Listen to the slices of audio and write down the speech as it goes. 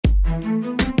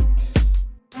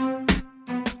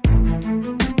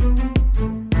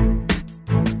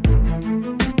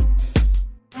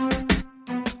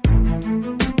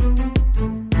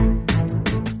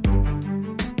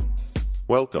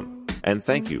Welcome, and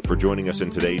thank you for joining us in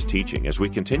today's teaching as we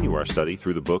continue our study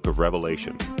through the book of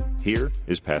Revelation. Here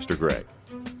is Pastor Greg.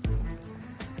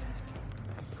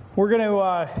 We're going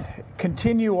to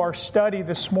continue our study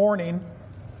this morning,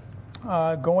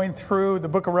 going through the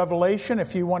book of Revelation.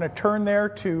 If you want to turn there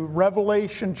to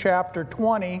Revelation chapter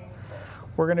 20,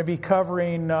 we're going to be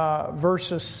covering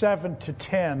verses 7 to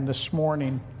 10 this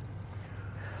morning.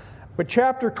 But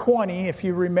chapter 20, if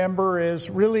you remember, is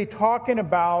really talking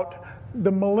about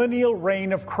the millennial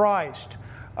reign of Christ.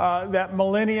 That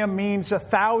millennium means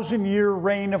 1,000-year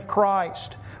reign of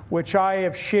Christ, which I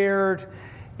have shared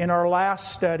in our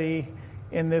last study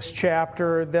in this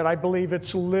chapter, that I believe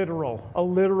it's literal, a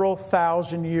literal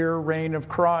 1,000-year reign of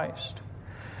Christ.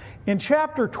 In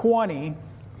chapter 20,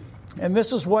 and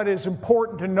this is what is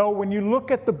important to know when you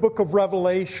look at the book of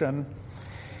Revelation,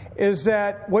 is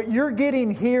that what you're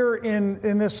getting here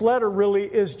in this letter really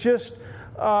is just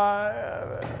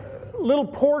little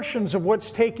portions of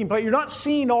what's taking place. You're not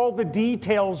seeing all the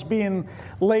details being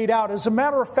laid out. As a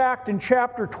matter of fact, in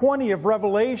chapter 20 of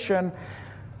Revelation,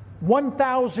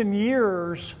 1,000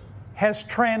 years has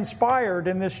transpired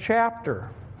in this chapter.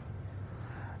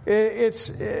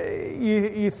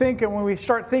 You think, and when we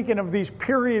start thinking of these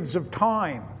periods of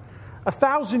time,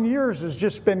 1,000 years has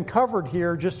just been covered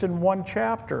here just in one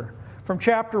chapter. From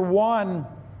chapter 1,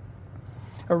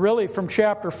 or really from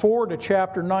chapter 4 to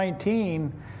chapter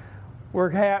 19,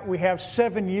 we have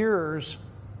 7 years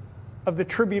of the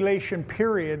tribulation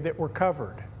period that were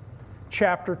covered.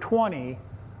 Chapter 20,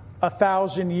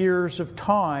 1,000 years of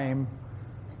time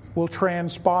will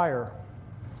transpire.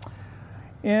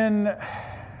 In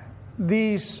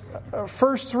these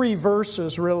first 3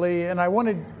 verses, really, and I want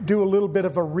to do a little bit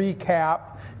of a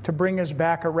recap to bring us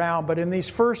back around, but in these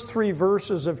first 3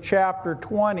 verses of chapter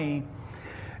 20,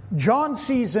 John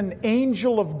sees an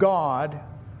angel of God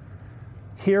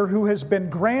here who has been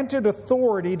granted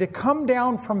authority to come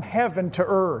down from heaven to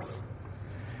earth.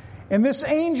 And this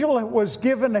angel was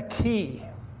given a key.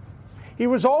 He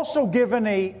was also given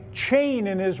a chain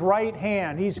in his right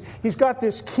hand. He's got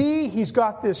this key, he's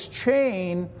got this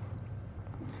chain,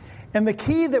 and the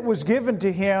key that was given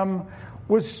to him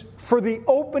was for the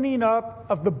opening up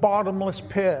of the bottomless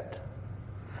pit.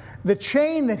 The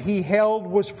chain that he held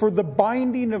was for the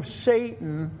binding of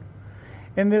Satan,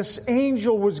 and this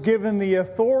angel was given the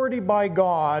authority by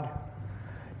God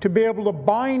to be able to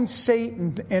bind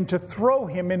Satan and to throw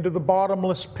him into the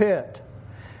bottomless pit.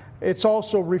 It's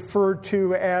also referred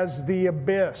to as the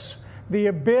abyss. The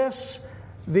abyss,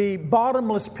 the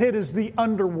bottomless pit, is the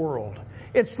underworld.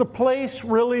 It's the place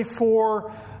really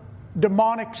for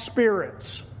demonic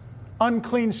spirits,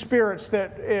 unclean spirits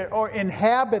that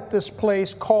inhabit this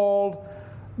place called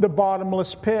the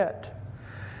bottomless pit.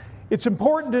 It's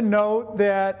important to note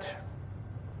that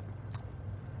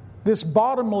this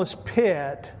bottomless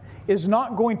pit is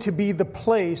not going to be the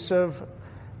place of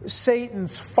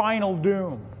Satan's final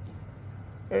doom.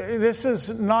 This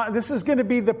is going to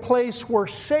be the place where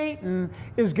Satan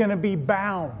is going to be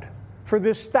bound for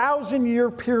this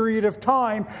 1,000-year period of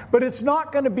time, but it's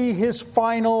not going to be his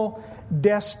final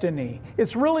destiny.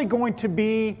 It's really going to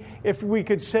be, if we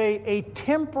could say, a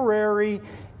temporary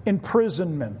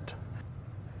imprisonment.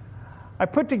 I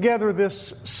put together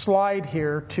this slide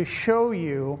here to show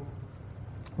you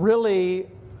really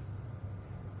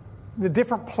the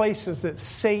different places that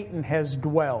Satan has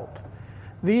dwelt.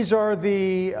 These are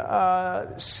the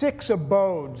 6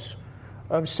 abodes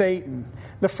of Satan.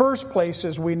 The first place,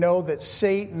 as we know, that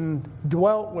Satan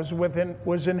dwelt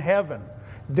was in heaven,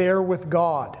 there with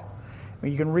God.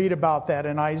 You can read about that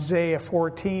in Isaiah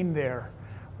 14 there,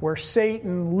 where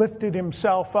Satan lifted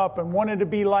himself up and wanted to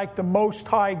be like the Most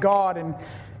High God, and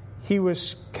he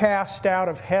was cast out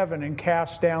of heaven and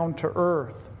cast down to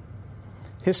earth.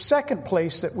 His second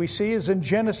place that we see is in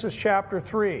Genesis chapter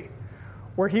 3,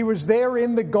 where he was there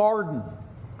in the garden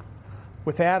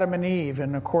with Adam and Eve,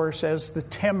 and of course as the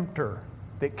tempter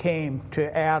that came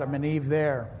to Adam and Eve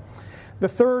there. The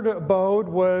third abode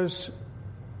was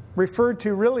referred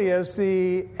to really as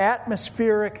the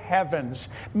atmospheric heavens,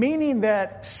 meaning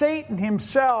that Satan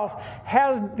himself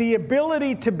had the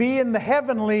ability to be in the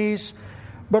heavenlies,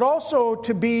 but also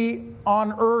to be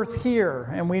on earth here.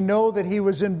 And we know that he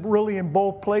was in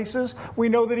both places. We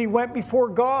know that he went before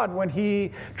God when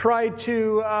he tried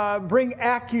to bring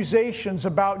accusations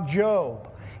about Job.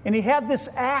 And he had this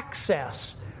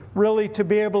access really to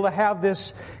be able to have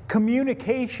this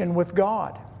communication with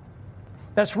God.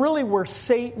 That's really where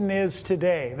Satan is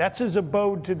today. That's his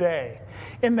abode today.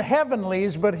 In the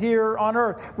heavenlies, but here on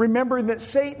earth. Remembering that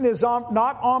Satan is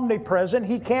not omnipresent.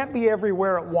 He can't be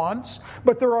everywhere at once.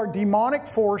 But there are demonic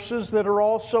forces that are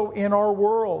also in our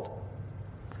world.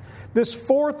 This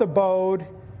fourth abode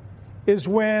is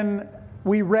when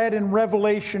we read in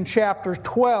Revelation chapter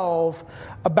 12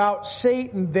 about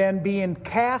Satan then being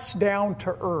cast down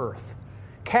to earth.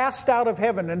 Cast out of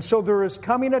heaven. And so there is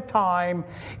coming a time,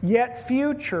 yet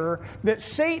future, that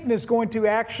Satan is going to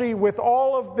actually, with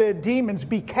all of the demons,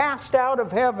 be cast out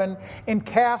of heaven and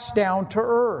cast down to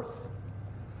earth.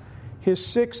 His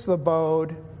sixth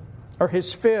abode, or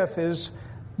his fifth, is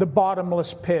the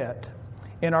bottomless pit.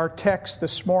 In our text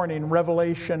this morning,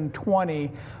 Revelation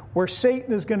 20, where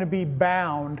Satan is going to be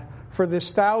bound for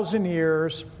this 1,000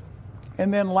 years.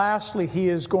 And then lastly, he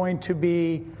is going to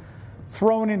be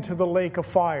thrown into the lake of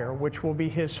fire, which will be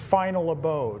his final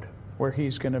abode, where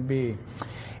he's going to be.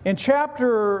 In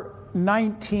chapter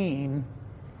 19,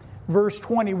 verse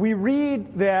 20, we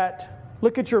read that,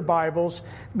 look at your Bibles,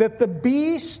 that the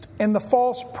beast and the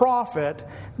false prophet,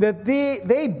 that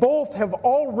they both have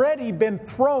already been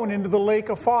thrown into the lake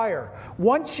of fire.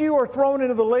 Once you are thrown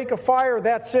into the lake of fire,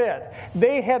 that's it.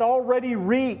 They had already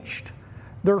reached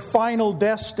their final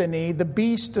destiny, the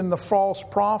beast and the false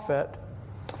prophet.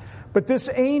 But this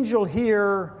angel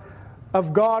here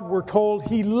of God, we're told,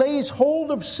 he lays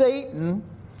hold of Satan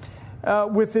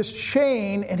with this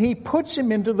chain, and he puts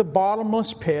him into the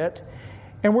bottomless pit.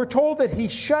 And we're told that he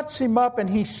shuts him up and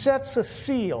he sets a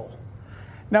seal.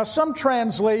 Now, some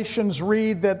translations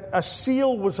read that a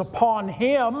seal was upon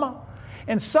him,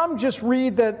 and some just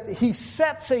read that he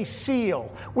sets a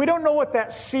seal. We don't know what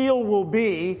that seal will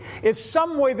be. It's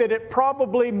some way that it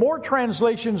probably, more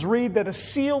translations read that a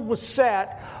seal was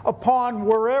set upon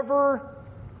wherever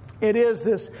it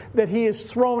is that he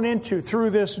is thrown into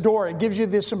through this door. It gives you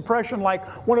this impression like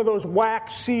one of those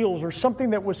wax seals or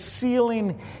something that was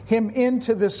sealing him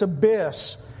into this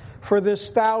abyss for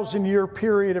this 1,000-year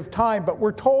period of time. But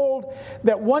we're told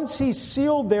that once he's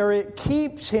sealed there, it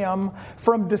keeps him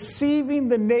from deceiving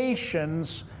the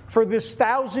nations for this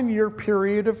 1,000-year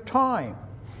period of time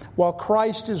while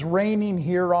Christ is reigning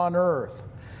here on earth.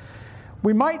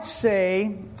 We might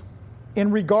say,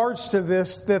 in regards to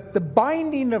this, that the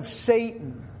binding of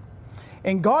Satan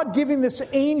and God giving this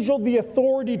angel the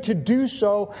authority to do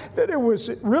so, that it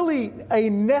was really a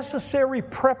necessary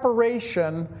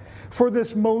preparation for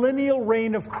this millennial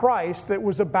reign of Christ that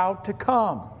was about to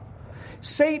come.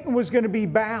 Satan was going to be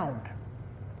bound,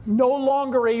 no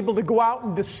longer able to go out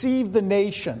and deceive the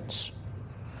nations.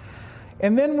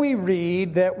 And then we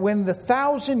read that when the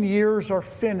 1,000 years are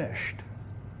finished,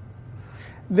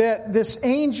 that this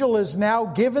angel is now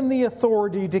given the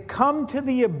authority to come to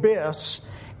the abyss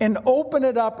and open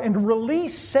it up and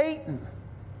release Satan.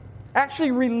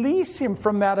 Actually release him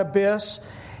from that abyss.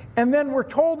 And then we're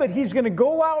told that he's going to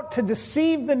go out to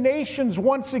deceive the nations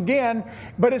once again,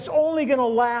 but it's only going to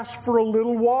last for a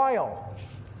little while.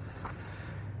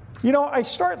 You know, I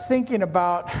start thinking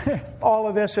about all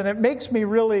of this, and it makes me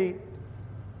really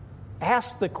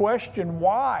ask the question,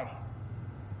 why?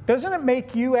 Doesn't it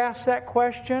make you ask that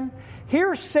question?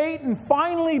 Here's Satan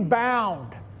finally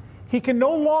bound. He can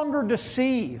no longer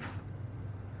deceive.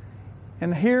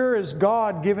 And here is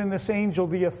God giving this angel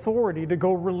the authority to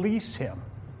go release him,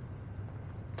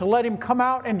 to let him come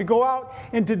out and to go out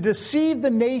and to deceive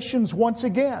the nations once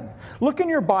again. Look in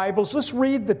your Bibles. Let's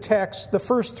read the text, the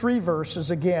first 3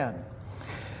 verses again.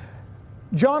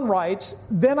 John writes,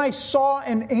 "Then I saw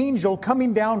an angel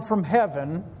coming down from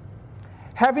heaven,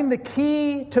 having the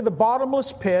key to the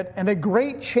bottomless pit and a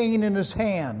great chain in his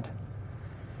hand.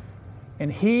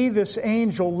 And he, this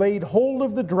angel, laid hold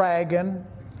of the dragon,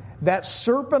 that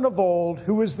serpent of old,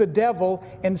 who is the devil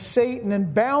and Satan,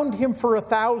 and bound him for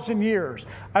 1,000 years.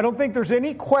 I don't think there's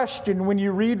any question when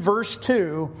you read verse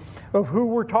 2 of who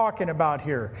we're talking about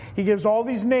here. He gives all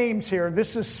these names here.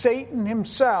 This is Satan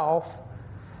himself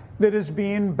that is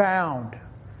being bound.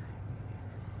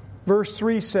 Verse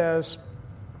 3 says,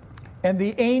 "And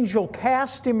the angel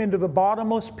cast him into the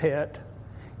bottomless pit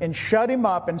and shut him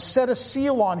up and set a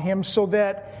seal on him so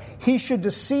that he should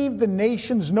deceive the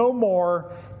nations no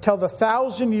more till the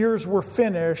 1,000 years were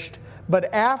finished.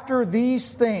 But after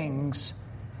these things,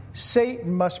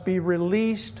 Satan must be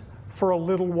released for a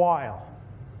little while."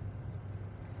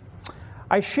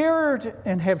 I shared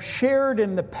and have shared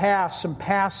in the past, some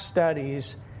past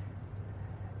studies,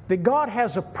 that God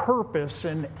has a purpose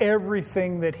in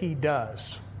everything that He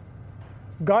does.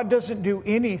 God doesn't do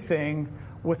anything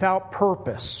without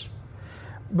purpose.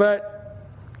 But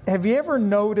have you ever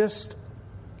noticed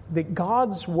that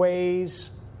God's ways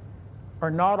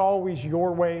are not always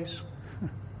your ways.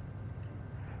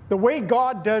 The way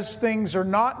God does things are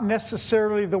not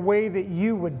necessarily the way that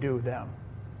you would do them.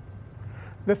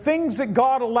 The things that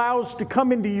God allows to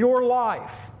come into your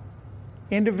life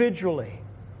individually,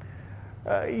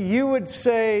 you would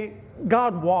say,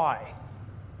 God, why?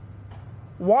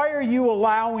 Why are you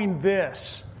allowing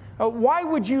this? Why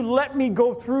would you let me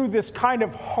go through this kind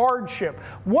of hardship?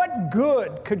 What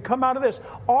good could come out of this?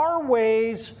 Our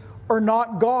ways are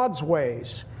not God's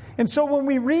ways. And so when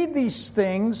we read these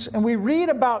things and we read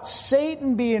about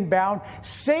Satan being bound,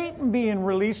 Satan being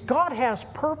released, God has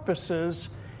purposes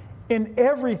in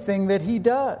everything that He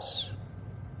does.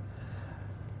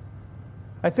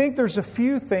 I think there's a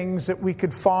few things that we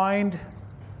could find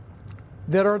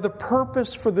that are the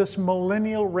purpose for this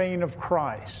millennial reign of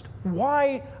Christ.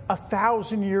 Why a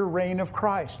 1,000-year reign of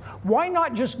Christ? Why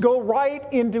not just go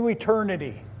right into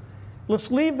eternity?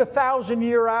 Let's leave the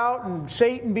 1,000-year out and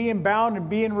Satan being bound and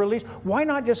being released. Why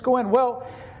not just go in? Well,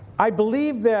 I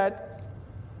believe that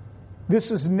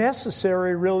this is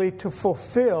necessary really to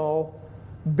fulfill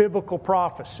biblical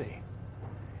prophecy.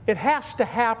 It has to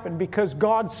happen because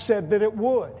God said that it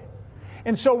would.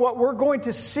 And so what we're going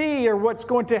to see, or what's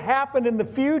going to happen in the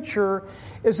future,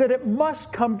 is that it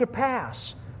must come to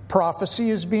pass.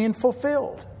 Prophecy is being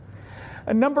fulfilled.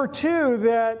 And number two,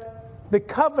 that the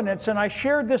covenants, and I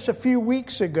shared this a few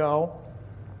weeks ago,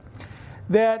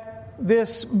 that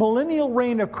this millennial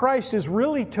reign of Christ is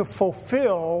really to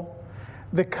fulfill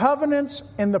the covenants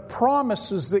and the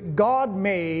promises that God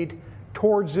made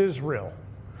towards Israel.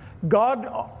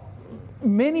 God,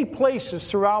 many places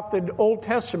throughout the Old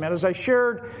Testament, as I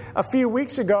shared a few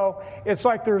weeks ago, it's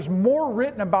like there's more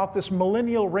written about this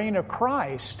millennial reign of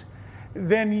Christ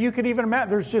than you could even imagine.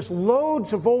 There's just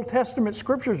loads of Old Testament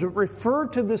scriptures that refer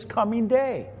to this coming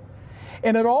day.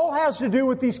 And it all has to do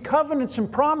with these covenants and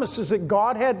promises that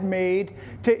God had made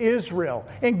to Israel.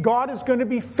 And God is going to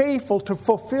be faithful to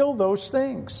fulfill those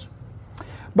things.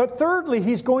 But thirdly,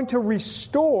 He's going to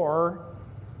restore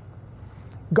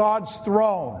God's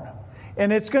throne.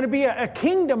 And it's going to be a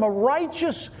kingdom, a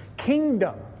righteous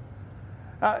kingdom.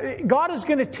 God is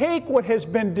going to take what has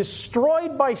been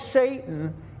destroyed by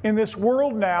Satan in this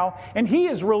world now, and he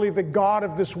is really the God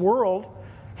of this world.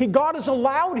 God has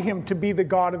allowed him to be the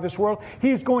God of this world.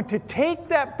 He's going to take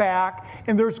that back,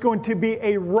 and there's going to be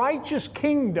a righteous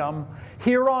kingdom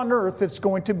here on earth that's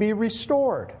going to be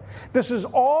restored. This is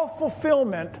all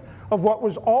fulfillment of what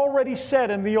was already said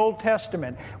in the Old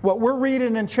Testament. What we're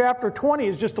reading in chapter 20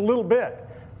 is just a little bit.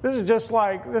 This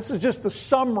is just the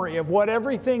summary of what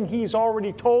everything He's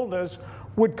already told us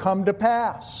would come to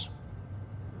pass.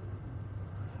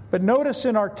 But notice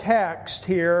in our text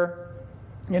here,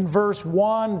 in verse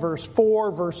 1, verse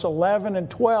 4, verse 11, and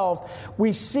 12,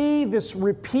 we see this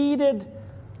repeated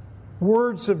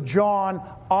words of John,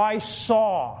 I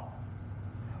saw.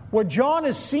 What John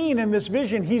is seeing in this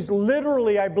vision, he's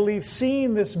literally, I believe,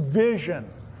 seeing this vision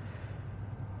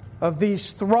of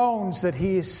these thrones that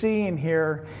he is seeing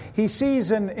here. He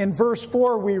sees in verse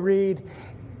 4 we read,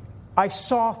 I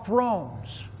saw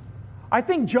thrones. I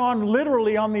think John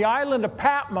literally on the island of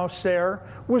Patmos there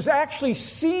was actually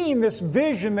seeing this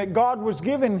vision that God was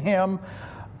giving him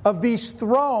of these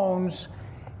thrones,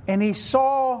 and he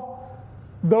saw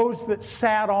those that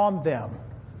sat on them.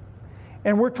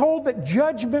 And we're told that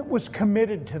judgment was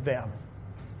committed to them.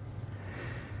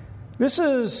 This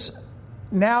is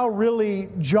now really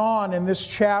John in this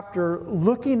chapter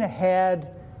looking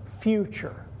ahead,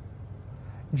 future.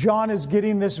 John is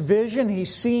getting this vision.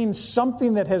 He's seeing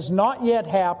something that has not yet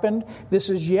happened. This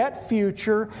is yet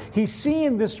future. He's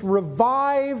seeing this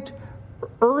revived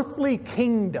earthly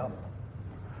kingdom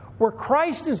where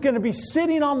Christ is going to be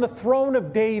sitting on the throne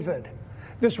of David.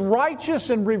 This righteous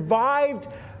and revived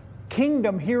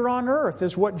kingdom here on earth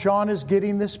is what John is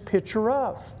getting this picture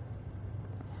of.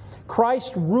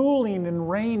 Christ ruling and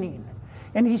reigning.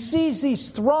 And he sees these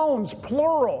thrones,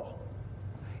 plural,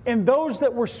 and those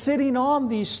that were sitting on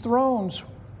these thrones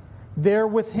there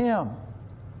with him.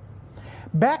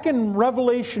 Back in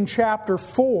Revelation chapter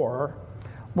 4,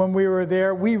 when we were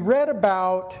there, we read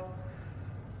about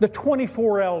the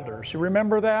 24 elders. You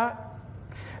remember that?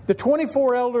 The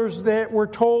 24 elders that we're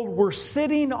told were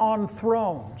sitting on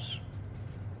thrones.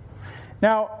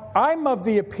 Now, I'm of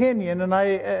the opinion,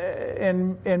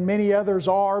 and many others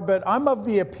are, but I'm of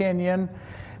the opinion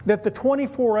that the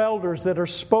 24 elders that are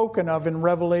spoken of in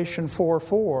Revelation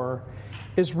 4:4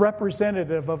 is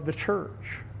representative of the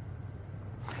church.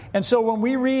 And so when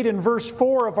we read in verse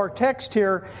 4 of our text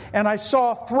here, and I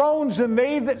saw thrones and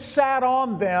they that sat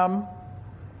on them,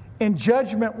 and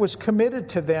judgment was committed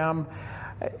to them,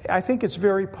 I think it's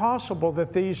very possible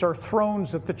that these are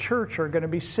thrones that the church are going to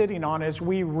be sitting on as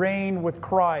we reign with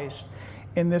Christ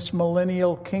in this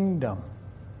millennial kingdom.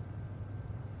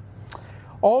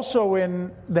 Also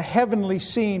in the heavenly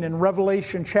scene in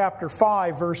Revelation chapter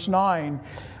 5, verse 9,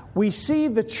 we see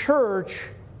the church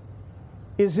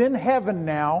is in heaven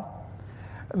now.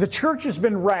 The church has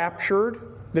been raptured.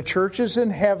 The church is in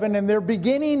heaven, and they're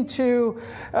beginning to,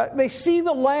 they see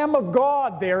the Lamb of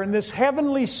God there in this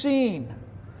heavenly scene.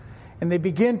 And they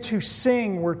begin to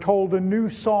sing, we're told, a new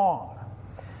song.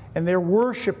 And they're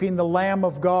worshiping the Lamb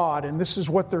of God, and this is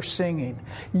what they're singing.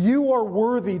 You are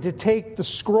worthy to take the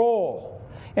scroll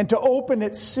and to open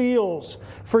its seals.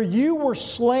 For you were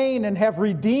slain and have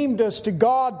redeemed us to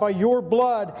God by your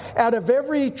blood out of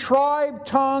every tribe,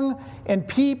 tongue, and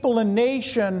people and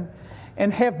nation,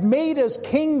 and have made us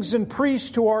kings and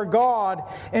priests to our God,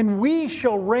 and we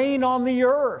shall reign on the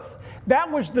earth.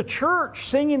 That was the church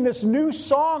singing this new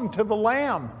song to the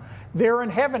Lamb there in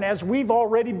heaven as we've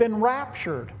already been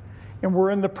raptured and we're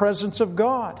in the presence of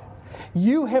God.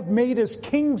 You have made us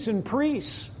kings and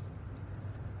priests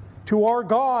to our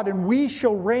God, and we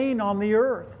shall reign on the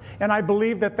earth. And I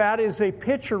believe that that is a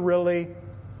picture, really,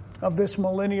 of this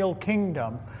millennial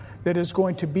kingdom that is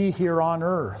going to be here on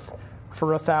earth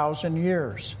for 1,000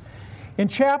 years. In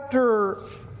chapter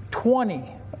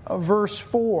 20, verse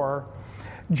 4,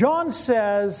 John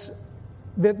says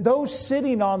that those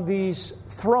sitting on these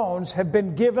thrones have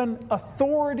been given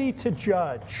authority to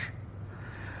judge.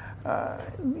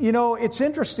 It's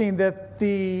interesting that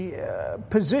the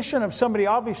position of somebody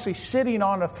obviously sitting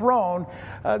on a throne,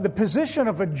 the position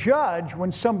of a judge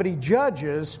when somebody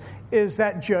judges is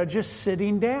that judge is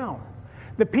sitting down.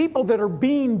 The people that are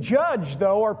being judged,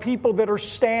 though, are people that are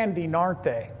standing, aren't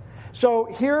they? So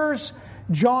here's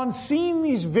John seeing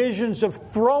these visions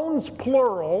of thrones,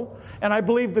 plural, and I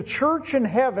believe the church in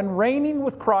heaven reigning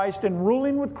with Christ and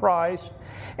ruling with Christ,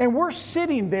 and we're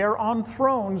sitting there on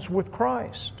thrones with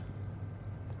Christ.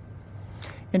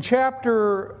 In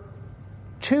chapter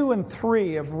 2 and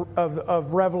 3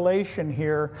 of Revelation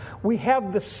here, we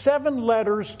have the 7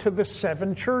 letters to the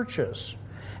 7 churches.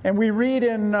 And we read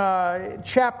in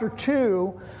chapter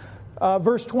 2,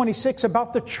 verse 26,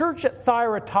 about the church at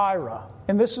Thyatira.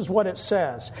 And this is what it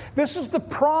says. This is the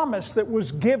promise that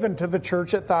was given to the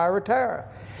church at Thyatira.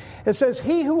 It says,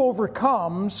 He who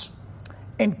overcomes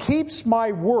and keeps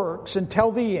my works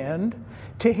until the end,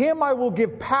 to him I will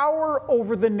give power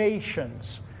over the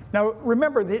nations. Now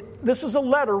remember, this is a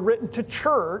letter written to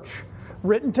church,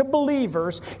 written to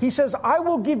believers. He says, I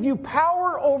will give you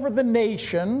power over the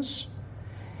nations.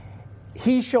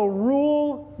 He shall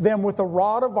rule them with a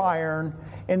rod of iron,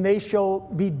 and they shall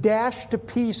be dashed to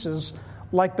pieces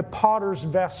like the potter's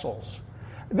vessels.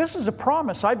 This is a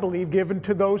promise, I believe, given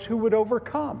to those who would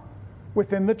overcome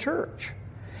within the church.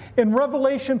 In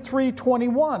Revelation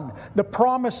 3:21, the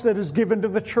promise that is given to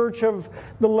the church of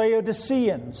the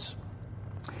Laodiceans.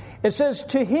 It says,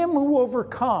 To him who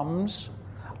overcomes,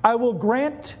 I will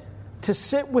grant to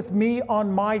sit with me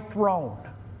on my throne,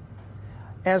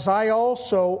 as I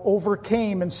also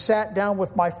overcame and sat down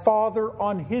with my Father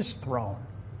on his throne.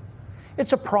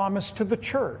 It's a promise to the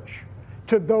church,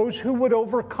 to those who would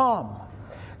overcome,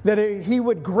 that he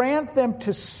would grant them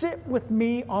to sit with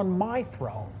me on my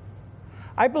throne.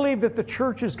 I believe that the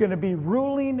church is going to be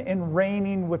ruling and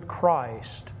reigning with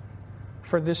Christ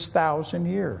for this 1,000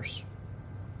 years.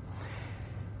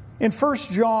 In 1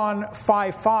 John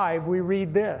 5:5, we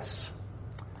read this.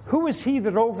 Who is he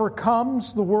that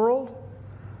overcomes the world?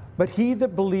 But he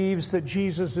that believes that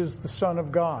Jesus is the Son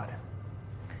of God.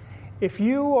 If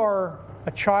you are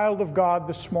a child of God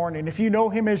this morning, if you know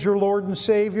him as your Lord and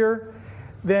Savior,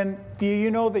 then do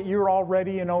you know that you're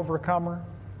already an overcomer?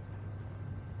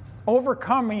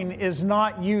 Overcoming is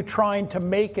not you trying to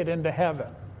make it into heaven.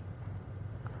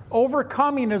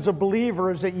 Overcoming as a believer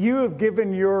is that you have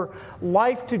given your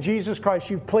life to Jesus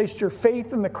Christ. You've placed your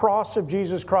faith in the cross of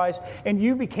Jesus Christ, and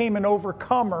you became an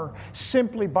overcomer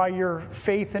simply by your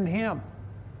faith in him.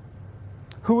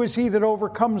 Who is he that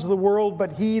overcomes the world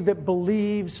but he that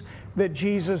believes that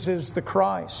Jesus is the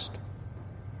Christ?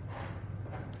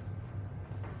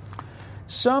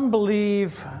 Some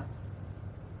believe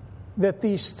that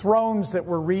these thrones that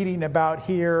we're reading about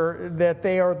here, that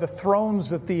they are the thrones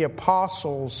that the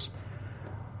apostles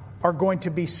are going to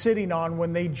be sitting on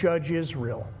when they judge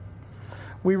Israel.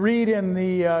 We read in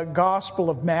the Gospel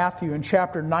of Matthew in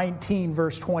chapter 19,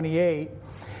 verse 28,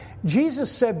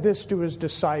 Jesus said this to his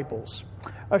disciples,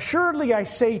 Assuredly I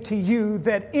say to you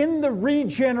that in the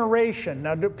regeneration,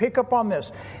 now to pick up on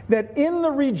this, that in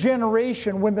the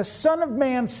regeneration, when the Son of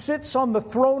Man sits on the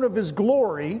throne of his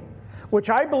glory, which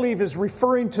I believe is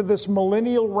referring to this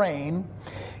millennial reign,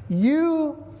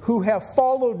 you who have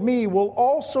followed me will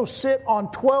also sit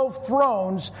on 12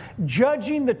 thrones,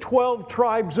 judging the 12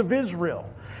 tribes of Israel.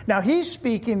 Now, he's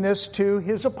speaking this to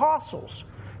his apostles,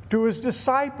 to his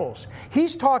disciples.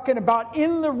 He's talking about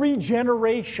in the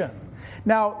regeneration.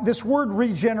 Now, this word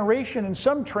regeneration in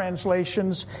some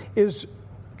translations is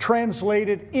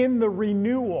translated in the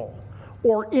renewal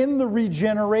or in the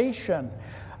regeneration.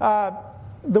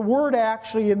 The word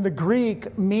actually in the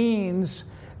Greek means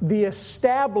the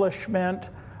establishment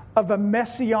of a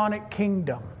messianic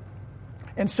kingdom.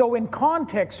 And so in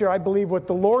context here, I believe what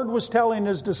the Lord was telling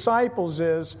his disciples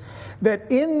is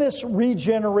that in this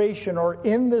regeneration or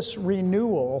in this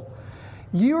renewal,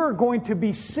 you are going to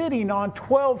be sitting on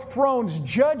 12 thrones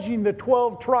judging the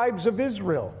 12 tribes of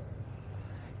Israel.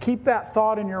 Keep that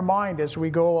thought in your mind as we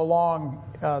go along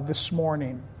this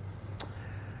morning.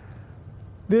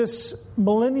 This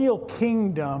millennial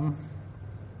kingdom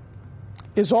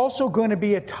is also going to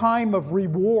be a time of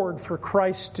reward for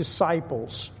Christ's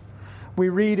disciples. We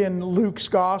read in Luke's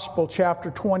Gospel,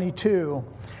 chapter 22,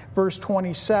 verse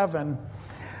 27,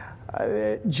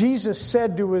 Jesus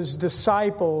said to his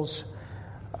disciples,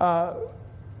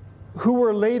 who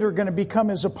were later going to become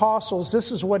his apostles,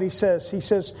 this is what he says.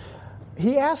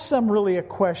 He asks them really a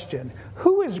question.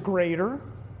 Who is greater?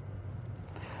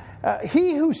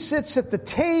 He who sits at the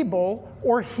table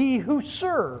or he who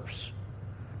serves?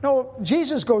 No,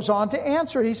 Jesus goes on to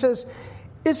answer. He says,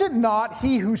 is it not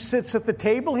he who sits at the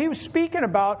table? He was speaking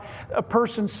about a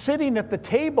person sitting at the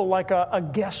table like a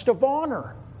guest of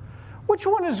honor. Which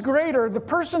one is greater, the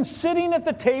person sitting at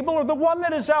the table or the one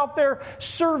that is out there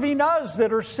serving us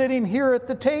that are sitting here at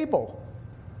the table?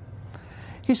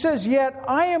 He says, yet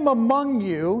I am among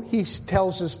you, he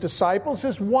tells his disciples,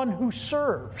 as one who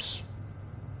serves.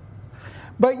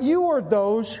 But you are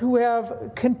those who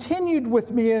have continued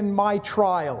with me in my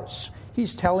trials.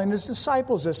 He's telling his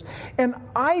disciples this. And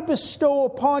I bestow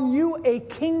upon you a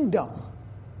kingdom,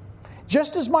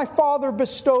 just as my Father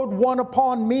bestowed one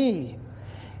upon me,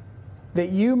 that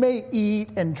you may eat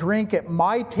and drink at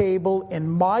my table in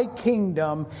my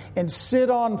kingdom and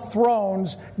sit on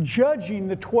thrones judging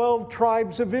the 12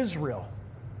 tribes of Israel.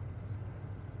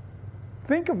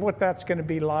 Think of what that's going to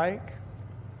be like.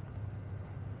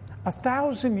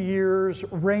 1,000 years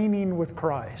reigning with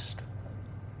Christ.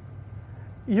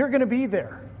 You're going to be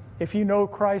there if you know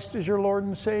Christ as your Lord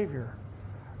and Savior.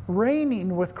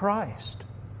 Reigning with Christ.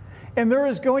 And there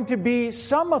is going to be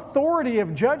some authority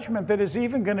of judgment that is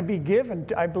even going to be given,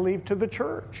 I believe, to the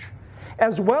church,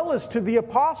 as well as to the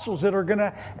apostles that are going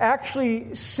to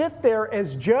actually sit there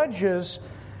as judges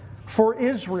for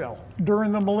Israel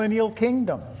during the millennial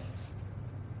kingdom.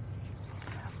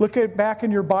 Look back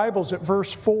in your Bibles at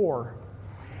verse 4.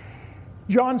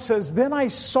 John says, then I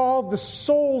saw the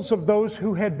souls of those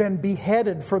who had been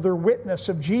beheaded for their witness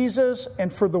of Jesus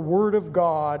and for the word of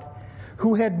God,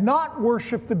 who had not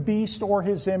worshipped the beast or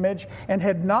his image and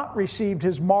had not received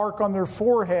his mark on their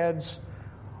foreheads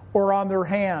or on their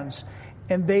hands.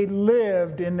 And they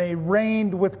lived and they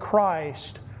reigned with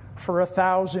Christ for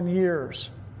 1,000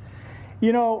 years.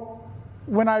 You know,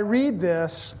 when I read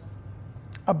this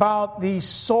about these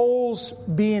souls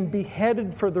being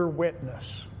beheaded for their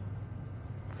witness,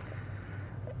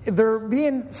 they're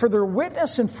being for their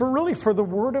witness and for the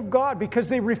Word of God, because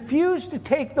they refuse to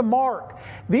take the mark.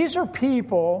 These are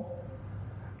people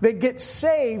that get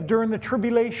saved during the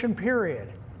tribulation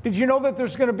period. Did you know that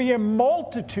there's going to be a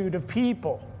multitude of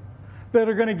people that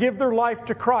are going to give their life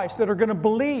to Christ, that are going to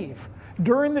believe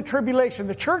during the tribulation?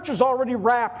 The church is already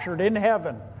raptured in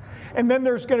heaven. And then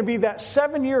there's going to be that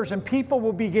 7 years and people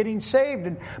will be getting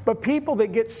saved. But people that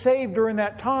get saved during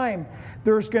that time,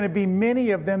 there's going to be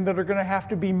many of them that are going to have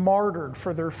to be martyred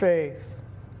for their faith.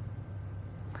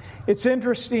 It's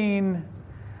interesting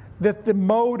that the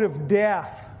mode of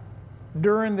death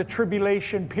during the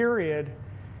tribulation period,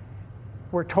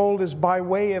 we're told, is by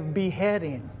way of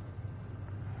beheading.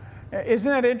 Isn't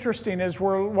that interesting as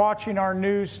we're watching our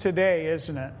news today,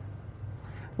 isn't it?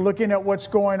 Looking at what's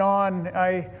going on,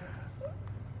 I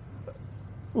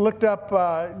looked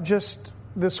up just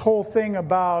this whole thing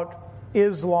about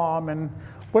Islam and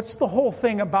what's the whole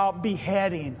thing about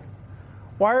beheading.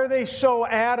 Why are they so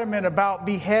adamant about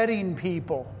beheading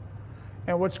people?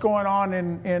 And what's going on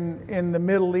in the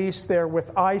Middle East there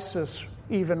with ISIS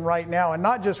even right now. And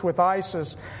not just with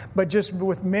ISIS, but just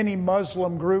with many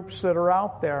Muslim groups that are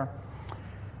out there.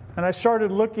 And I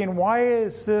started looking, why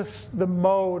is this the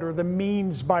mode or the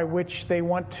means by which they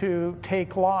want to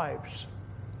take lives?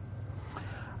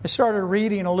 I started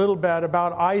reading a little bit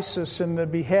about ISIS and the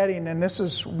beheading, and this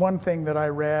is one thing that I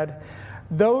read.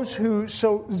 those who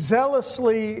so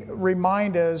zealously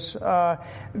remind us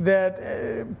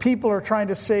that people are trying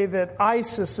to say that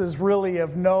ISIS is really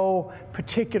of no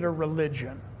particular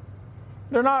religion.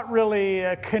 They're not really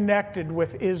connected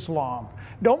with Islam.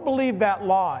 Don't believe that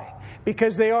lie,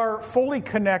 because they are fully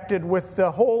connected with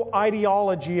the whole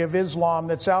ideology of Islam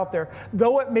that's out there.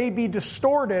 Though it may be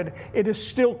distorted, it is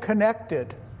still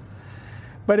connected.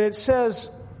 But it says,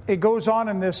 it goes on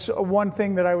in this one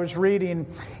thing that I was reading.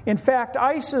 In fact,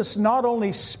 ISIS not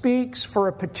only speaks for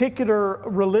a particular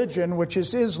religion, which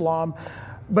is Islam,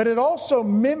 but it also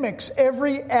mimics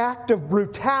every act of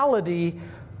brutality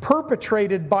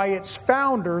perpetrated by its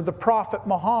founder, the Prophet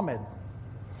Muhammad.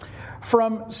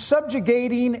 From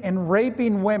subjugating and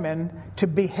raping women to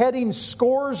beheading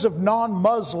scores of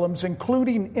non-Muslims,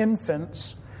 including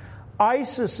infants,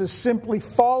 ISIS is simply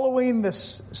following the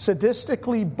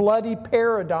sadistically bloody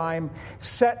paradigm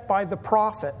set by the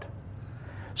Prophet.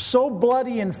 So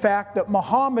bloody, in fact, that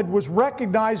Muhammad was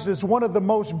recognized as one of the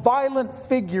most violent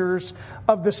figures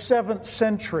of the 7th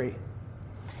century.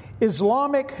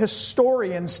 Islamic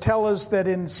historians tell us that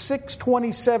in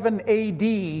 627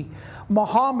 AD,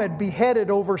 Muhammad beheaded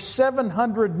over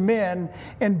 700 men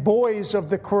and boys of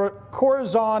the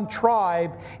Khorasan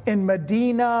tribe in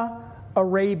Medina,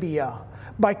 Arabia.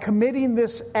 By committing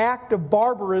this act of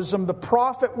barbarism, the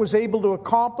Prophet was able to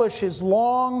accomplish his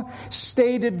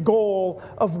long-stated goal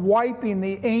of wiping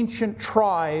the ancient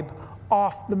tribe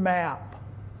off the map.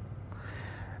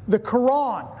 The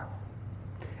Quran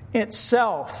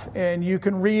itself, and you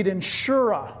can read in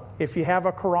Surah, if you have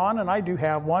a Quran, and I do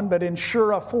have one, but in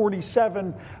Surah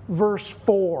 47, verse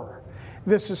 4,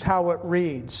 this is how it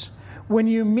reads. When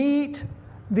you meet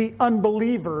the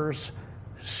unbelievers,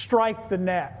 strike the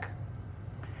neck.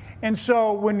 And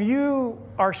so when you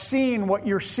are seeing what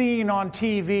you're seeing on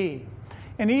TV,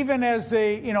 and even as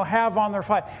they have on their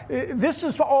flag, this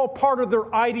is all part of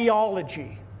their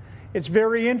ideology. It's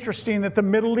very interesting that the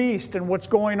Middle East and what's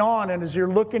going on, and as you're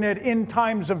looking at end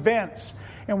times events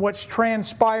and what's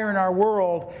transpiring in our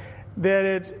world, that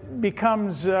it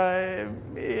becomes,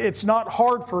 it's not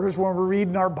hard for us when we're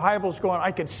reading our Bibles going,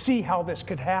 I could see how this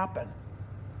could happen.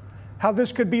 How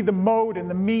this could be the mode and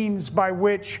the means by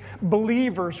which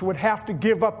believers would have to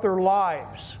give up their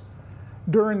lives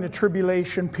during the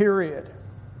tribulation period.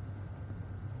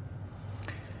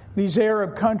 These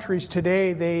Arab countries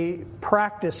today, they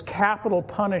practice capital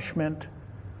punishment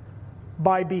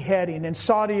by beheading. In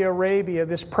Saudi Arabia,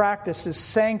 this practice is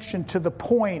sanctioned to the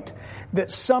point that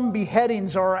some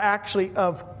beheadings are actually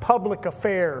of public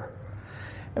affair.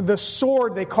 The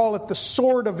sword, they call it the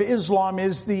sword of Islam,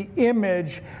 is the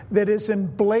image that is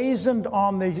emblazoned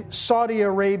on the Saudi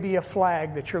Arabia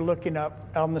flag that you're looking up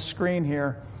on the screen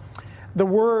here. The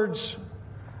words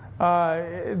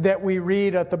that we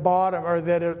read at the bottom, or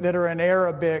that are in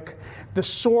Arabic, the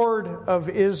sword of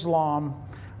Islam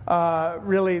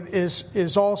really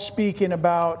is all speaking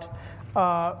about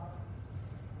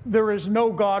there is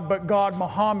no God but God.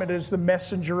 Muhammad is the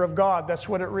messenger of God. That's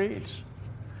what it reads.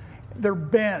 They're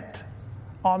bent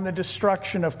on the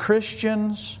destruction of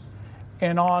Christians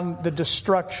and on the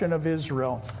destruction of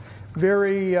Israel.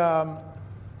 Very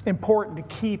important to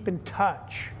keep in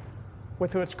touch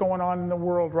with what's going on in the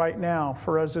world right now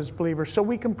for us as believers. So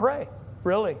we can pray,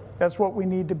 really. That's what we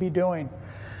need to be doing.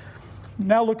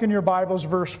 Now look in your Bibles,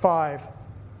 verse 5.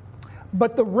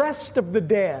 But the rest of the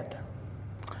dead,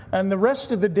 and the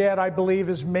rest of the dead, I believe,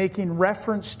 is making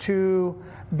reference to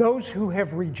those who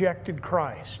have rejected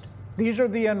Christ. These are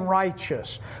the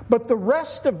unrighteous. But the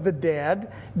rest of the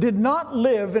dead did not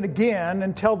live again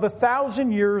until the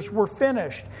 1,000 years were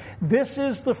finished. This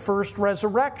is the first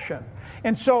resurrection.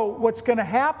 And so what's going to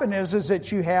happen is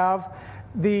that you have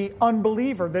the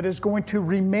unbeliever that is going to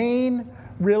remain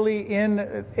really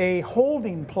in a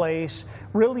holding place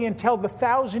really until the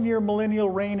 1,000-year millennial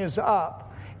reign is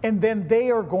up. And then they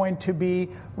are going to be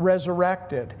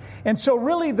resurrected. And so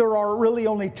really there are really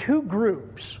only two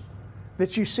groups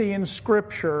that you see in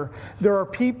Scripture. There are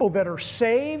people that are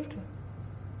saved,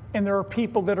 and there are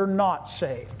people that are not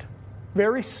saved.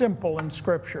 Very simple in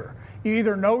Scripture. You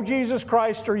either know Jesus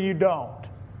Christ or you don't.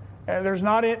 And there's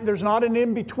not an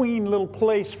in-between little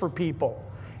place for people.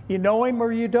 You know Him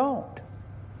or you don't.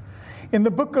 In the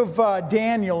book of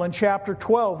Daniel, in chapter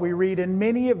 12, we read, "And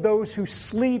many of those who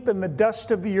sleep in the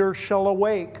dust of the earth shall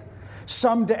awake,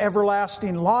 some to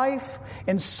everlasting life,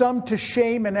 and some to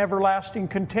shame and everlasting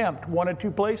contempt." One of two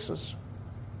places.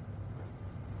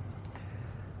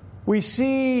 We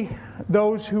see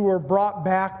those who are brought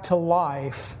back to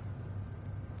life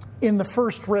in the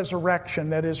first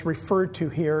resurrection that is referred to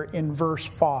here in verse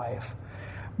 5.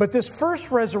 But this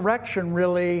first resurrection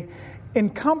really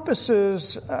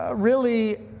encompasses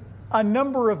really a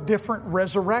number of different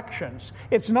resurrections.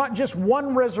 It's not just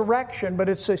one resurrection, but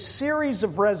it's a series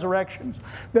of resurrections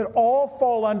that all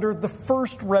fall under the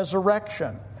first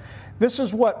resurrection. This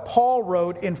is what Paul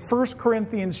wrote in 1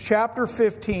 Corinthians chapter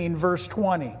 15, verse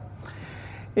 20.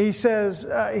 He says,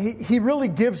 he really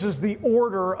gives us the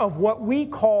order of what we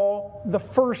call the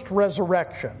first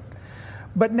resurrection.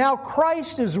 But now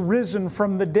Christ is risen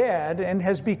from the dead and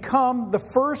has become the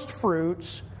first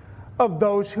fruits of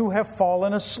those who have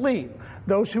fallen asleep.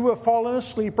 Those who have fallen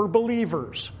asleep are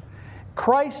believers.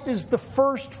 Christ is the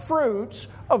first fruits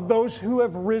of those who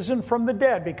have risen from the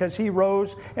dead, because he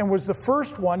rose and was the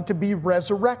first one to be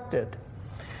resurrected.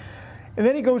 And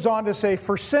then he goes on to say,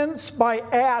 for since by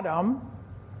Adam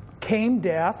came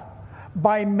death,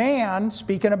 by man,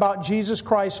 speaking about Jesus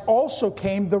Christ, also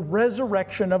came the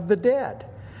resurrection of the dead.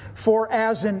 For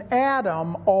as in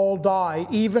Adam all die,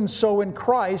 even so in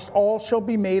Christ all shall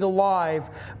be made alive,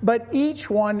 but each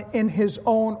one in his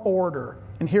own order.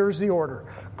 And here's the order.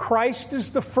 Christ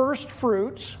is the first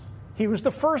fruits. He was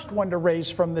the first one to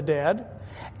raise from the dead.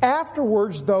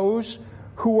 Afterwards, those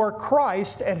who are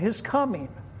Christ at his coming.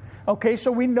 Okay,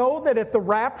 so we know that at the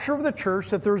rapture of the church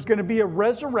that there's going to be a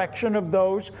resurrection of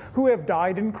those who have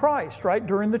died in Christ, right?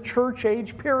 During the church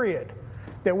age period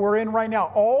that we're in right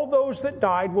now. All those that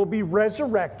died will be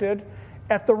resurrected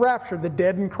at the rapture. The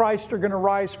dead in Christ are going to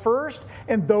rise first,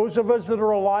 and those of us that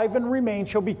are alive and remain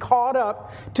shall be caught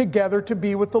up together to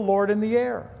be with the Lord in the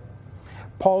air.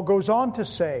 Paul goes on to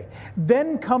say,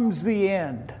 then comes the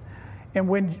end. And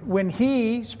when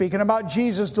he, speaking about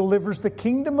Jesus, delivers the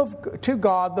kingdom to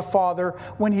God the Father,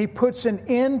 when he puts an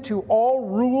end to all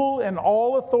rule and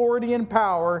all authority and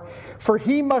power, for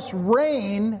he must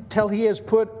reign till he has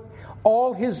put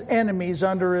all his enemies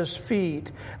under his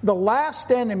feet. The last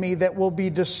enemy that will be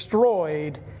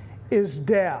destroyed is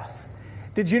death.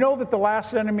 Did you know that the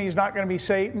last enemy is not going to be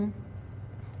Satan?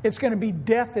 It's going to be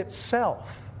death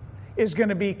itself is going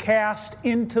to be cast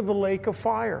into the lake of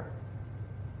fire.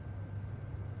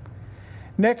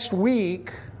 Next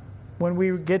week, when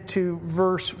we get to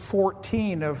verse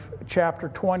 14 of chapter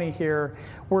 20 here,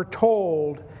 we're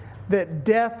told that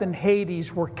death and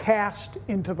Hades were cast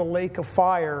into the lake of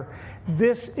fire.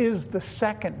 This is the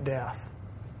second death.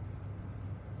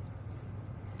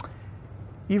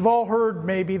 You've all heard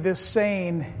maybe this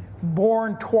saying,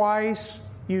 born twice,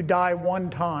 you die one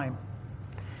time.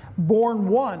 Born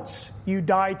once, you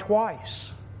die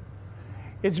twice.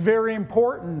 It's very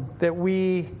important that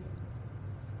we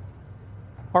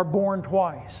are born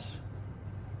twice.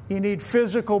 You need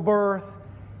physical birth,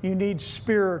 you need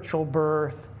spiritual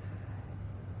birth.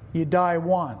 You die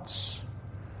once.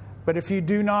 But if you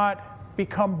do not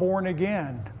become born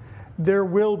again, there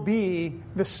will be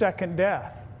the second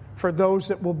death for those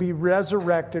that will be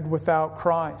resurrected without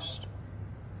Christ.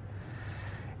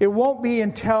 It won't be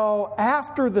until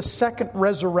after the second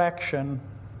resurrection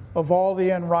of all the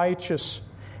unrighteous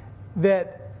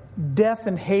that death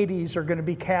and Hades are going to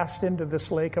be cast into this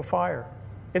lake of fire.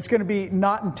 It's going to be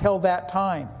not until that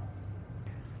time.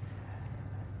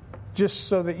 Just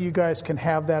so that you guys can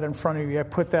have that in front of you, I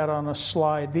put that on a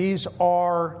slide. This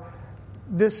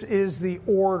is the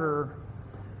order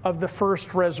of the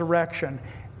first resurrection.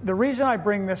 The reason I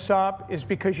bring this up is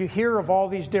because you hear of all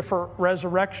these different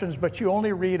resurrections, but you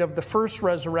only read of the first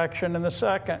resurrection and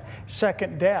the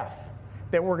second death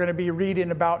that we're going to be reading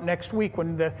about next week.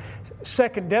 When the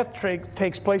second death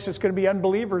takes place, it's going to be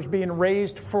unbelievers being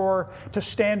raised to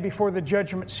stand before the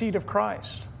judgment seat of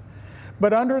Christ.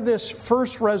 But under this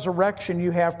first resurrection, you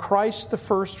have Christ the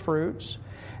first fruits.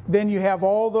 Then you have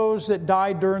all those that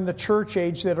died during the church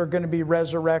age that are going to be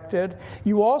resurrected.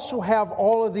 You also have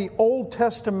all of the Old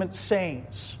Testament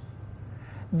saints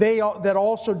that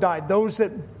also died. Those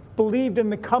that believed in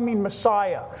the coming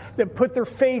Messiah, that put their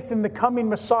faith in the coming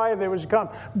Messiah that was to come.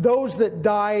 Those that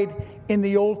died in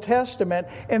the Old Testament.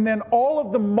 And then all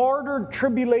of the martyred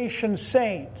tribulation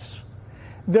saints,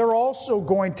 they're also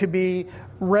going to be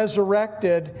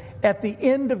resurrected at the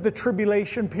end of the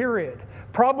tribulation period.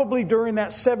 Probably during that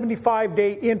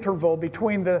 75-day interval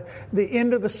between the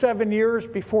end of the 7 years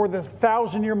before the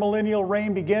 1,000-year millennial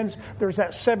reign begins. There's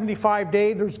that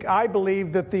 75-day. I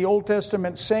believe that the Old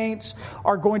Testament saints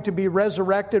are going to be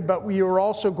resurrected, but we are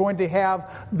also going to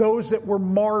have those that were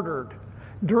martyred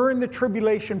during the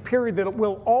tribulation period that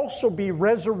will also be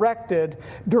resurrected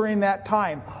during that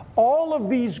time. All of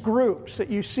these groups that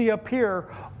you see up here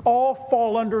all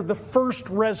fall under the first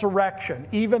resurrection,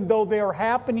 even though they are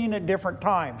happening at different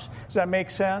times. Does that make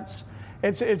sense?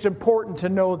 It's important to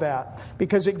know that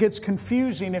because it gets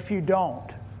confusing if you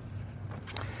don't.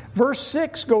 Verse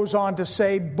 6 goes on to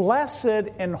say, blessed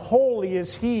and holy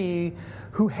is he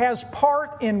who has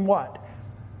part in what?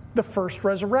 The first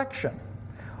resurrection.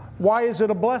 Why is it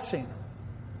a blessing?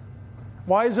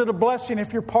 Why is it a blessing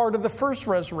if you're part of the first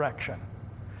resurrection?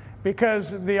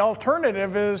 Because the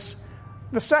alternative is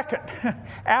the second,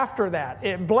 after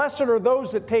that. Blessed are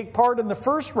those that take part in the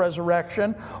first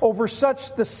resurrection. Over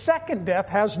such the second death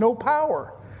has no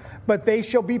power. But they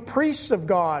shall be priests of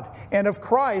God and of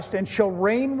Christ, and shall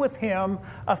reign with him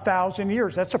 1,000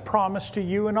 years. That's a promise to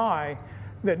you and I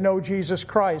that know Jesus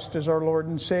Christ as our Lord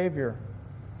and Savior.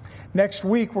 Next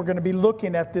week, we're going to be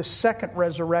looking at this second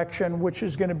resurrection, which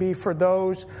is going to be for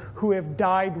those who have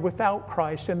died without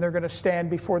Christ, and they're going to stand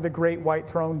before the great white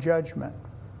throne judgment.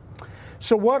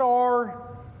 So what are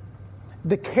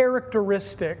the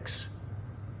characteristics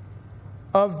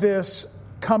of this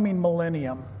coming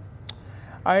millennium?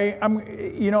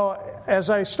 As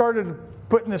I started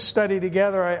putting this study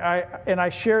together, I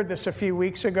shared this a few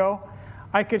weeks ago,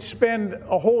 I could spend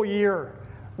a whole year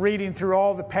reading through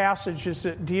all the passages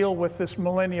that deal with this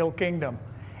millennial kingdom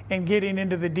and getting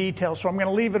into the details. So I'm going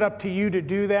to leave it up to you to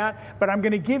do that, but I'm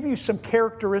going to give you some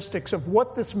characteristics of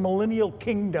what this millennial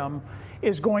kingdom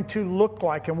is going to look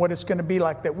like and what it's going to be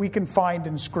like that we can find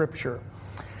in Scripture.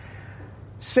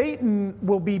 Satan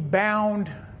will be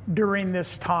bound during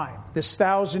this time, this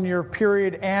 1,000-year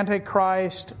period.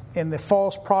 Antichrist and the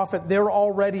false prophet, they're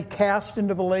already cast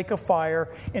into the lake of fire,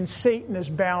 and Satan is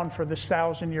bound for this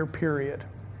 1,000-year period.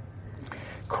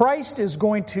 Christ is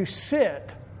going to sit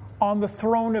on the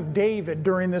throne of David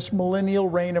during this millennial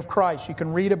reign of Christ. You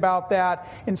can read about that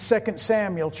in 2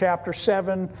 Samuel chapter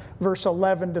 7, verse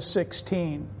 11 to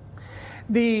 16.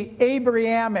 The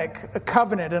Abrahamic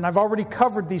covenant, and I've already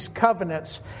covered these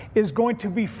covenants, is going to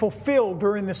be fulfilled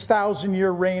during this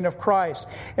 1,000-year reign of Christ.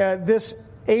 This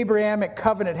Abrahamic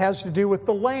covenant has to do with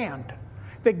the land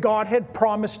that God had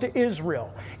promised to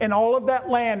Israel. And all of that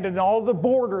land and all the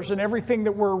borders and everything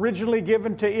that were originally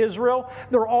given to Israel,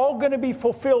 they're all going to be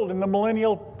fulfilled in the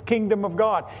millennial kingdom of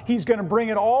God. He's going to bring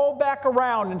it all back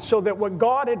around, and so that what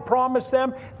God had promised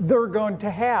them, they're going to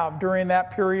have during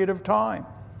that period of time.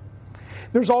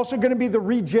 There's also going to be the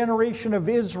regeneration of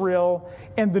Israel,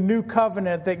 and the new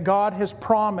covenant that God has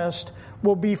promised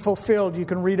will be fulfilled. You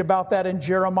can read about that in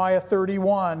Jeremiah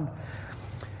 31.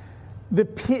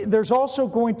 There's also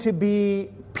going to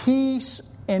be peace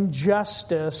and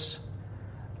justice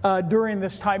during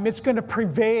this time. It's going to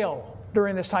prevail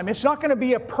during this time. It's not going to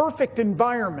be a perfect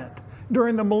environment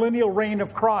during the millennial reign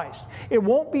of Christ. It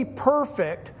won't be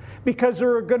perfect because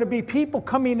there are going to be people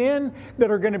coming in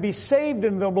that are going to be saved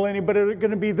in the millennium, but are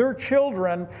going to be their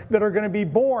children that are going to be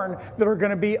born that are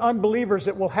going to be unbelievers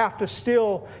that will have to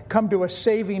still come to a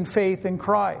saving faith in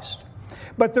Christ.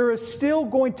 But there is still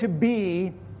going to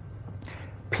be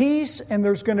peace, and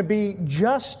there's going to be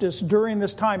justice during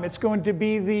this time. It's going to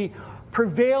be the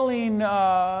prevailing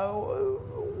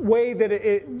way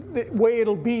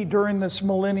it'll be during this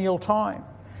millennial time.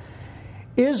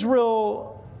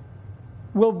 Israel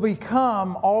will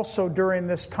become also during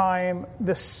this time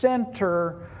the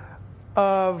center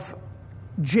of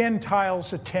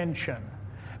Gentiles' attention,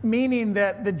 meaning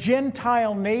that the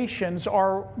Gentile nations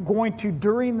are going to,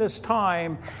 during this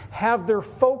time, have their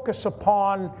focus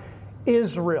upon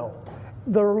Israel,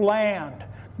 their land,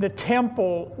 the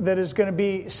temple that is going to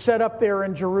be set up there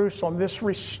in Jerusalem, this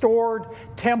restored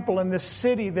temple in this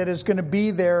city that is going to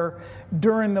be there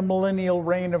during the millennial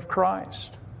reign of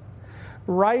Christ.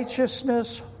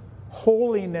 Righteousness,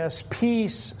 holiness,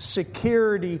 peace,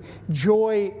 security,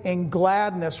 joy, and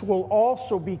gladness will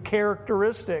also be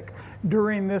characteristic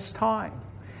during this time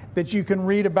that you can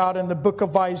read about in the book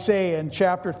of Isaiah in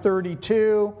chapter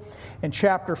 32, in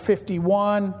chapter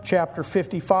 51, chapter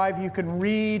 55. You can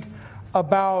read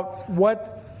about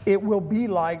what it will be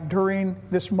like during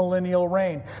this millennial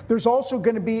reign. There's also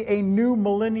going to be a new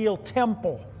millennial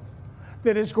temple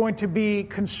that is going to be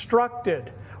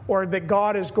constructed, or that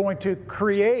God is going to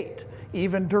create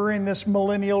even during this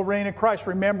millennial reign of Christ.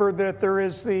 Remember that there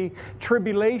is the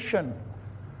tribulation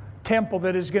temple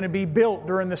that is going to be built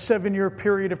during the 7-year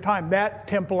period of time. That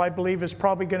temple, I believe, is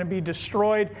probably going to be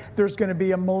destroyed. There's going to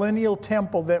be a millennial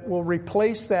temple that will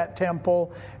replace that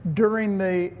temple during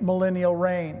the millennial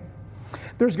reign.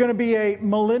 There's going to be a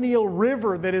millennial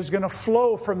river that is going to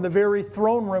flow from the very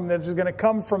throne room, that is going to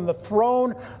come from the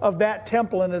throne of that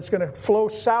temple, and it's going to flow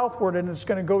southward, and it's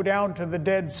going to go down to the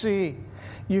Dead Sea.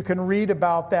 You can read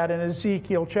about that in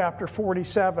Ezekiel chapter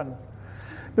 47.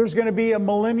 There's going to be a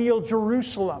millennial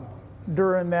Jerusalem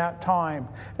during that time.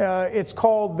 It's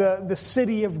called the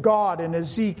City of God in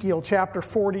Ezekiel chapter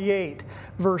 48,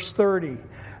 verse 30.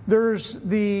 There's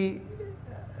the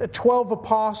 12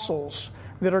 apostles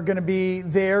that are going to be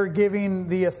there given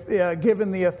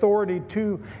the authority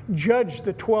to judge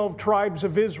the 12 tribes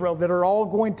of Israel that are all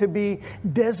going to be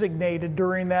designated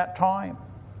during that time.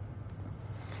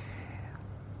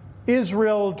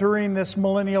 Israel during this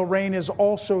millennial reign is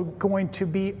also going to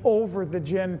be over the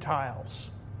Gentiles.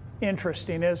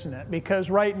 Interesting, isn't it?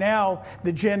 Because right now,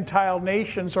 the Gentile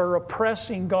nations are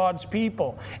oppressing God's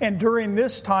people. And during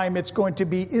this time, it's going to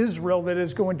be Israel that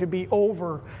is going to be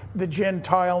over the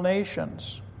Gentile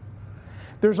nations.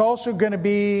 There's also going to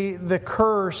be the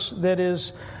curse that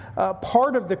is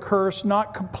part of the curse,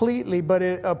 not completely, but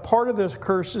a part of the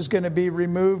curse is going to be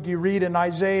removed. You read in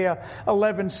Isaiah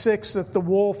 11:6 that the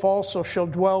wolf also shall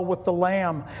dwell with the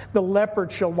lamb. The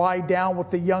leopard shall lie down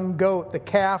with the young goat, the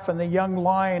calf and the young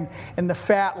lion and the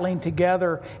fatling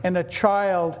together, and a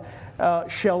child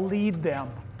shall lead them.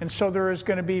 And so there is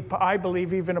going to be, I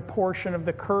believe, even a portion of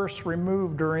the curse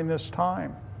removed during this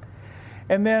time.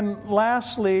 And then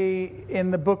lastly,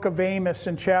 in the book of Amos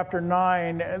in chapter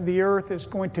 9, the earth is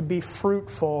going to be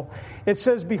fruitful. It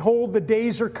says, "Behold, the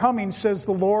days are coming, says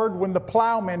the Lord, when the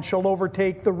plowman shall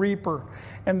overtake the reaper,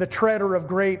 and the treader of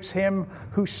grapes him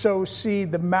who sows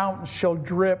seed. The mountains shall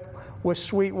drip with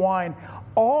sweet wine."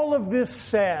 All of this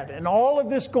said, and all of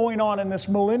this going on in this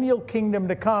millennial kingdom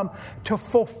to come, to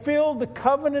fulfill the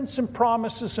covenants and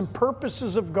promises and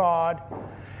purposes of God,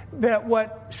 that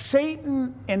what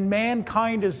Satan and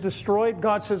mankind has destroyed,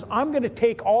 God says, I'm going to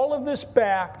take all of this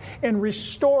back and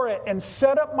restore it and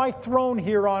set up my throne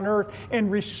here on earth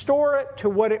and restore it to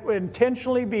what it would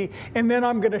intentionally be. And then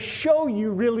I'm going to show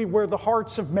you really where the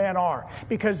hearts of man are.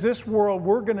 Because this world,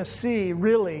 we're going to see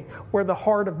really where the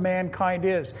heart of mankind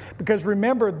is. Because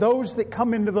remember, those that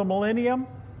come into the millennium,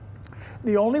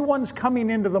 the only ones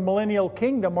coming into the millennial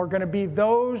kingdom are going to be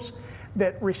those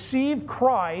that receive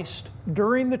Christ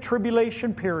during the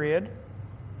tribulation period.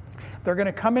 They're going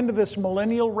to come into this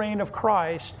millennial reign of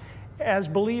Christ as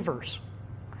believers.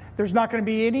 There's not going to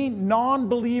be any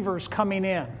non-believers coming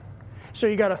in. So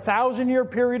you got a 1,000-year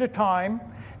period of time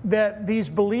that these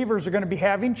believers are going to be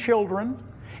having children.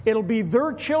 It'll be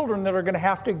their children that are going to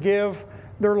have to give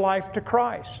their life to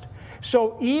Christ.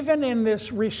 So even in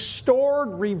this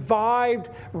restored, revived,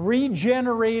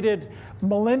 regenerated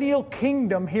millennial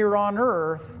kingdom here on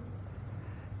earth,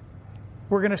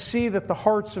 we're going to see that the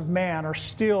hearts of man are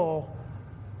still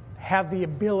have the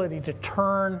ability to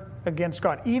turn against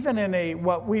God, even in a,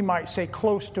 what we might say,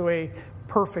 close to a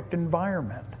perfect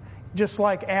environment. Just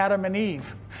like Adam and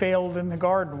Eve failed in the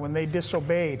garden when they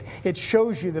disobeyed. It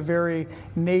shows you the very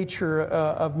nature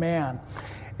of man.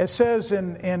 It says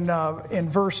in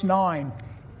verse 9,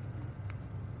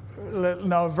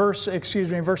 verse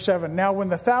 7. Now when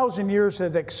the 1,000 years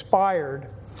had expired,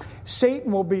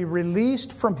 Satan will be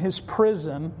released from his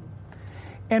prison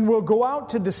and will go out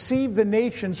to deceive the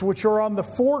nations which are on the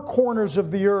four corners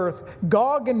of the earth,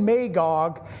 Gog and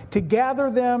Magog, to gather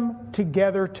them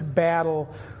together to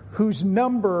battle, whose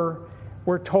number,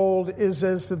 we're told, is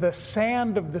as the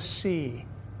sand of the sea.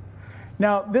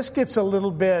 Now, this gets a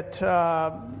little bit,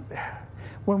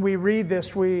 when we read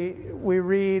this, we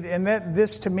read, and that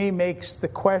this to me makes the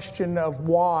question of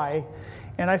why.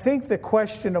 And I think the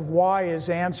question of why is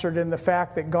answered in the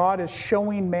fact that God is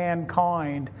showing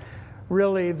mankind,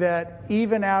 really, that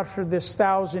even after this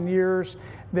 1,000 years,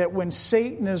 that when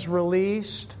Satan is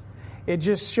released, it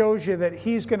just shows you that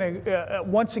he's going to,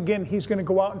 once again, he's going to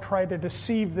go out and try to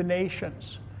deceive the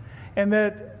nations. And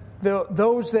that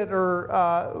those that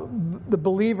are the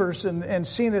believers and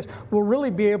seeing this will really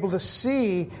be able to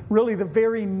see really the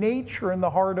very nature and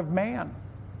the heart of man.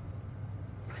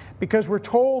 Because we're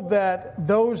told that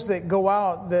those that go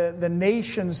out, the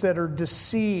nations that are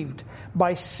deceived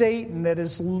by Satan, that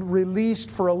is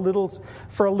released for a little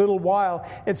while,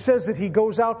 it says that he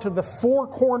goes out to the four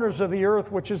corners of the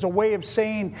earth, which is a way of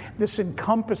saying this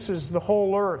encompasses the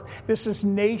whole earth. This is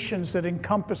nations that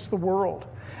encompass the world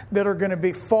that are going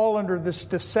to fall under this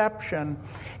deception.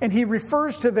 And he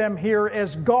refers to them here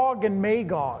as Gog and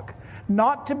Magog.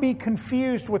 Not to be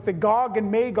confused with the Gog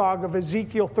and Magog of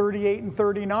Ezekiel 38 and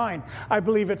 39. I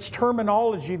believe it's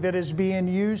terminology that is being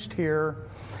used here,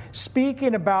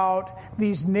 speaking about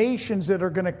these nations that are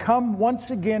going to come once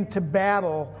again to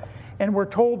battle. And we're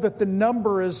told that the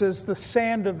number is as the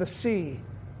sand of the sea.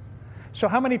 So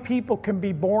how many people can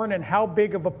be born and how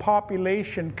big of a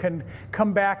population can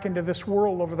come back into this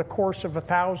world over the course of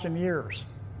 1,000 years?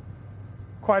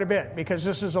 Quite a bit, because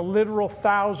this is a literal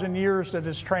 1,000 years that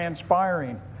is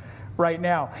transpiring right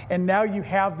now. And now you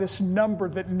have this number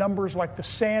that numbers like the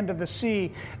sand of the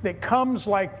sea, that comes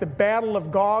like the battle of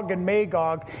Gog and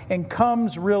Magog, and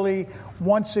comes really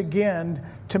once again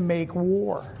to make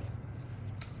war.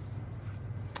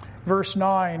 verse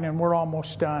 9, and we're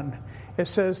almost done. It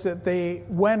says that they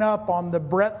went up on the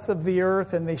breadth of the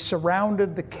earth and they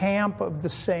surrounded the camp of the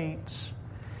saints.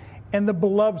 And the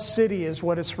beloved city is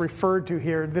what it's referred to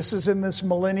here. This is in this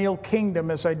millennial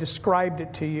kingdom as I described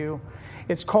it to you.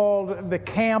 It's called the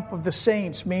camp of the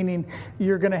saints, meaning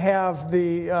you're going to have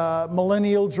the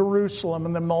millennial Jerusalem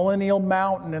and the millennial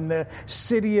mountain and the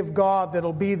city of God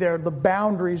that'll be there. The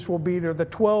boundaries will be there. The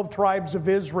 12 tribes of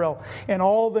Israel and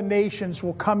all the nations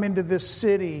will come into this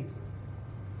city.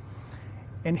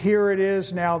 And here it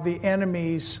is now, the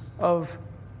enemies of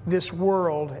this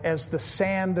world as the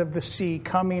sand of the sea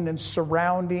coming and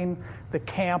surrounding the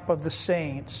camp of the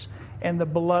saints and the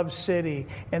beloved city.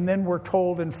 And then we're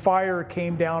told, and fire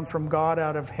came down from God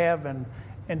out of heaven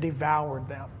and devoured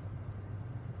them.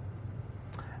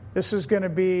 This is going to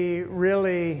be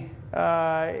really,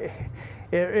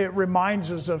 it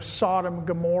reminds us of Sodom and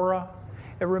Gomorrah.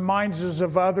 It reminds us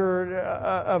of other,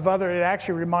 it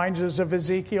actually reminds us of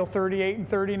Ezekiel 38 and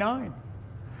 39.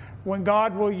 When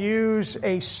God will use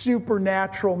a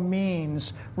supernatural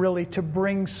means really to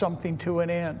bring something to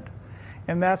an end.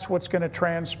 And that's what's going to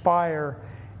transpire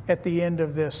at the end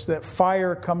of this, that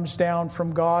fire comes down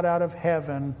from God out of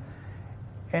heaven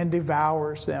and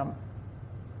devours them.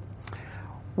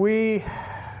 We,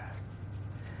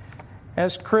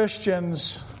 as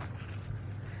Christians,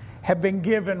 have been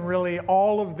given really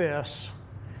all of this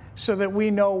so that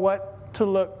we know what to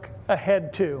look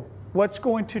ahead to. What's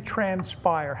going to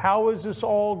transpire? How is this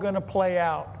all going to play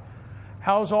out?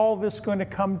 How's all this going to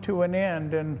come to an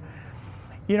end? And,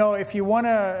 you know, if you want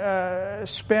to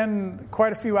spend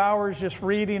quite a few hours just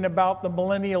reading about the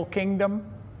millennial kingdom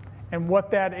and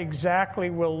what that exactly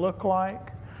will look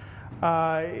like,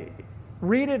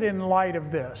 read it in light of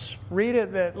this. Read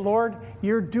it that, Lord,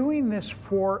 you're doing this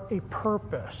for a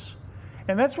purpose.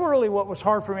 And that's really what was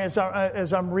hard for me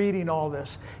as I'm reading all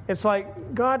this. It's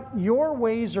like, God, your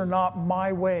ways are not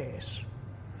my ways.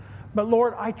 But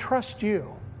Lord, I trust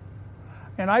you.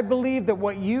 And I believe that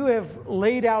what you have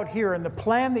laid out here and the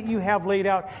plan that you have laid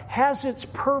out has its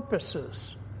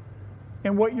purposes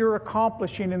in what you're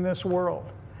accomplishing in this world.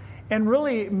 And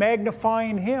really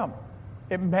magnifying Him.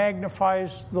 It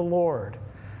magnifies the Lord.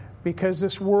 Because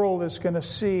this world is going to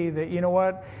see that, you know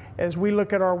what, as we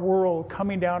look at our world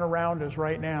coming down around us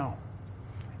right now,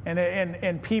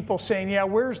 and people saying, yeah,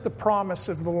 where's the promise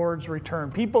of the Lord's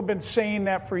return? People have been saying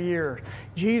that for years.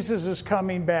 Jesus is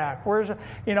coming back. All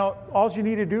you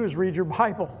need to do is read your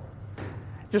Bible.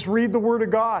 Just read the Word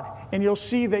of God, and you'll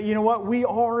see that, you know what, we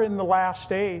are in the last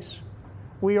days.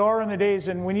 We are in the days,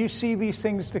 and when you see these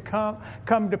things to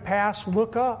come to pass,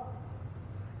 look up.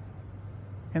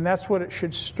 And that's what it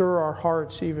should stir our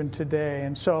hearts even today.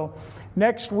 And so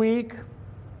next week,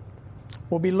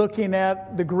 we'll be looking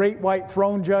at the Great White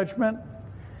Throne Judgment.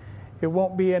 It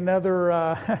won't be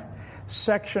another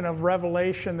section of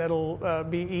Revelation that'll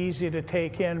be easy to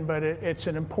take in, but it's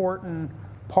an important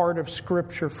part of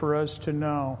Scripture for us to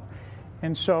know.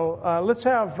 And so let's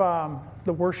have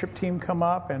the worship team come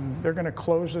up, and they're going to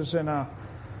close us in a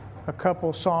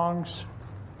couple songs.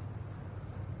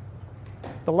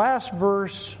 The last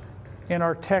verse in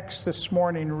our text this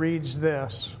morning reads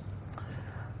this: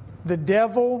 the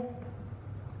devil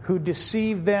who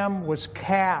deceived them was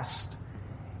cast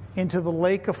into the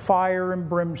lake of fire and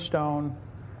brimstone,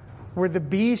 where the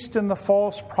beast and the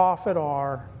false prophet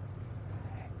are,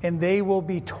 and they will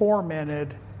be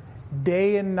tormented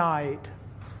day and night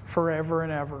forever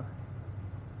and ever.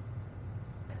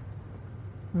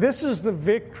 This is the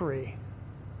victory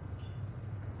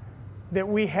that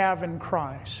we have in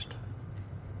Christ.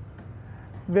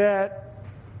 That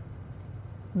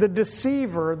the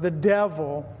deceiver, the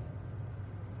devil,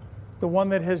 the one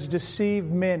that has deceived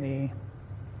many,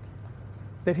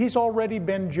 that he's already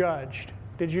been judged.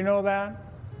 Did you know that?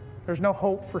 There's no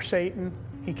hope for Satan.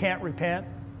 He can't repent.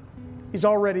 He's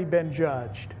already been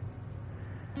judged.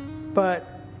 But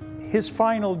his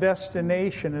final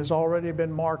destination has already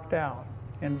been marked out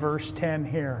in verse 10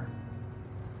 here.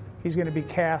 He's going to be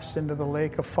cast into the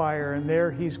lake of fire, and there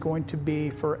he's going to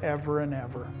be forever and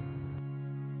ever.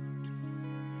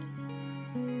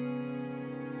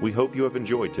 We hope you have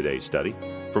enjoyed today's study.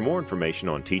 For more information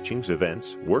on teachings,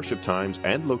 events, worship times,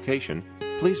 and location,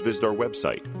 please visit our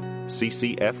website,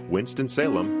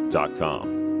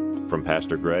 ccfwinstonsalem.com. From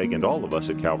Pastor Greg and all of us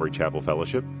at Calvary Chapel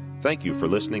Fellowship, thank you for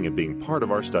listening and being part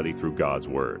of our study through God's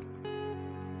Word.